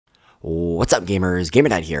What's up, gamers?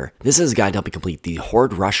 GamerDad here. This is a guide to help you complete the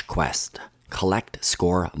Horde Rush quest. Collect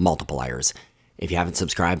score multipliers. If you haven't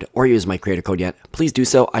subscribed or used my creator code yet, please do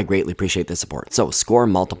so. I greatly appreciate the support. So, score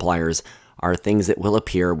multipliers are things that will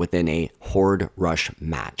appear within a Horde Rush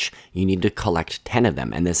match. You need to collect 10 of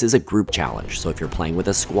them, and this is a group challenge. So if you're playing with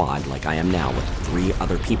a squad, like I am now with 3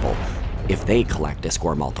 other people, if they collect a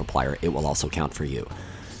score multiplier, it will also count for you.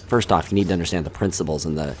 First off, you need to understand the principles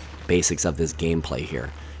and the basics of this gameplay here.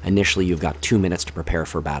 Initially, you've got 2 minutes to prepare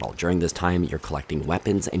for battle. During this time, you're collecting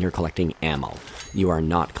weapons and you're collecting ammo. You are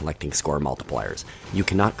not collecting score multipliers. You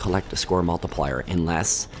cannot collect a score multiplier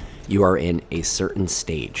unless you are in a certain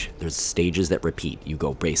stage. There's stages that repeat. You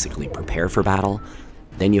go basically prepare for battle,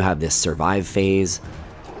 then you have this survive phase,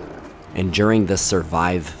 and during the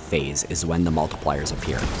survive phase is when the multipliers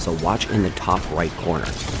appear. So watch in the top right corner.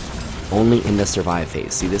 Only in the survive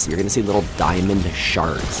phase. See this? You're going to see little diamond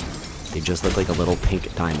shards. They just look like a little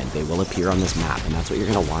pink diamond. They will appear on this map, and that's what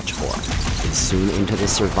you're going to watch for. Is soon into the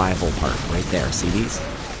survival part, right there. See these?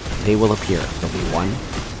 They will appear. There'll be one,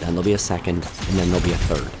 then there'll be a second, and then there'll be a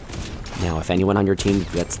third. Now, if anyone on your team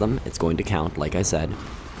gets them, it's going to count, like I said.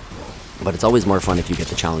 But it's always more fun if you get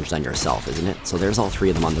the challenge done yourself, isn't it? So there's all 3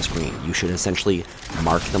 of them on the screen. You should essentially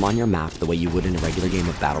mark them on your map the way you would in a regular game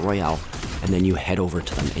of Battle Royale, and then you head over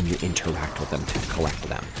to them and you interact with them to collect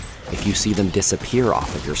them. If you see them disappear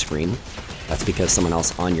off of your screen, that's because someone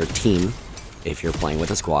else on your team, if you're playing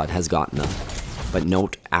with a squad, has gotten them. But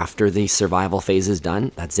note, after the survival phase is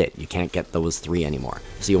done, that's it. You can't get those 3 anymore.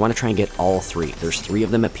 So you want to try and get all 3. There's 3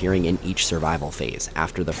 of them appearing in each survival phase.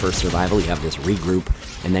 After the first survival, you have this regroup,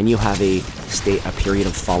 and then you have a period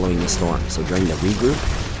of following the storm. So during the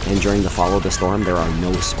regroup and during the follow the storm, there are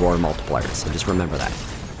no score multipliers. So just remember that.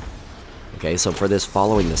 Okay, so for this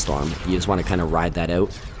following the storm, you just want to kind of ride that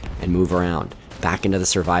out and move around. Back into the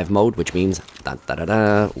survive mode, which means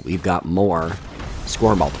we've got more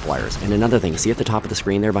score multipliers. And another thing, see at the top of the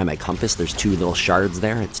screen there by my compass, there's 2 little shards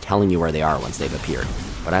there. It's telling you where they are once they've appeared.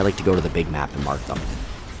 But I like to go to the big map and mark them.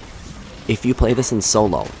 If you play this in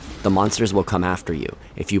solo, the monsters will come after you.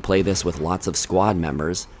 If you play this with lots of squad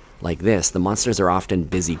members, like this, the monsters are often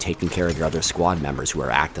busy taking care of your other squad members who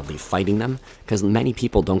are actively fighting them, because many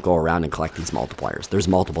people don't go around and collect these multipliers. There's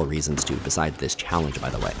multiple reasons too, besides this challenge,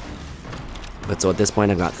 by the way. But so at this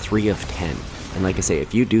point, I've got 3 of 10. And like I say,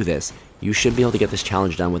 if you do this, you should be able to get this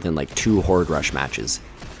challenge done within like 2 Horde Rush matches,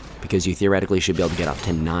 because you theoretically should be able to get up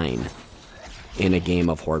to 9 in a game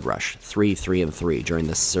of Horde Rush. 3, 3, and 3 during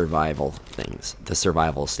the survival things, the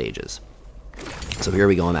survival stages. So here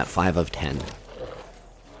we go, I'm at 5 of 10.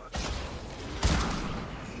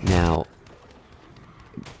 Now,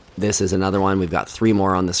 this is another one. We've got 3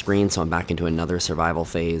 more on the screen, so I'm back into another survival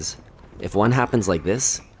phase. If one happens like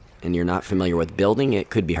this, and you're not familiar with building, it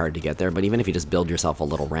could be hard to get there, but even if you just build yourself a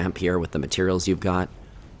little ramp here with the materials you've got,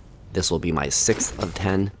 this will be my 6th of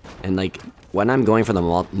 10. And like, when I'm going for the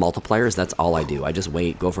multipliers, that's all I do. I just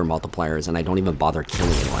wait, go for multipliers, and I don't even bother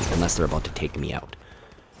killing anyone unless they're about to take me out.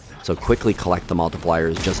 So quickly collect the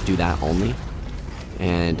multipliers, just do that only.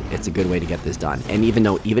 And it's a good way to get this done. And even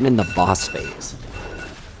in the boss phase,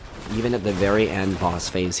 even at the very end boss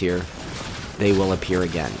phase here, they will appear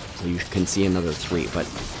again. So you can see another 3. But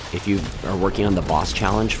if you are working on the boss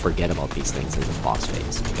challenge, forget about these things in the boss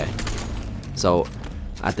phase, okay? So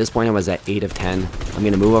at this point, I was at 8 of 10. I'm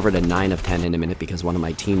going to move over to 9 of 10 in a minute because one of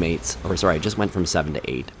my teammates, or sorry, I just went from 7 to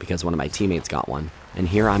 8 because one of my teammates got one. And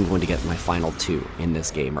here I'm going to get my final 2 in this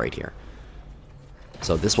game right here.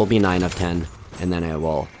 So this will be 9 of 10. And then I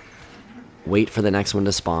will wait for the next one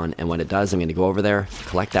to spawn, and when it does, I'm going to go over there,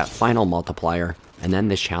 collect that final multiplier, and then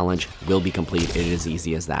this challenge will be complete. It is as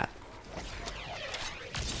easy as that.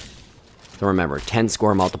 So remember, 10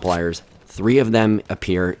 score multipliers, 3 of them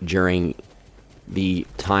appear during the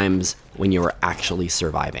times when you are actually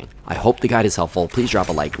surviving. I hope the guide is helpful. Please drop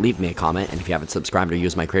a like, leave me a comment, and if you haven't subscribed or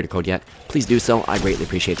used my creator code yet, please do so. I greatly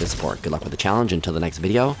appreciate the support. Good luck with the challenge. Until the next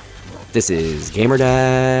video, this is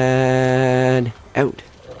GamerDad out.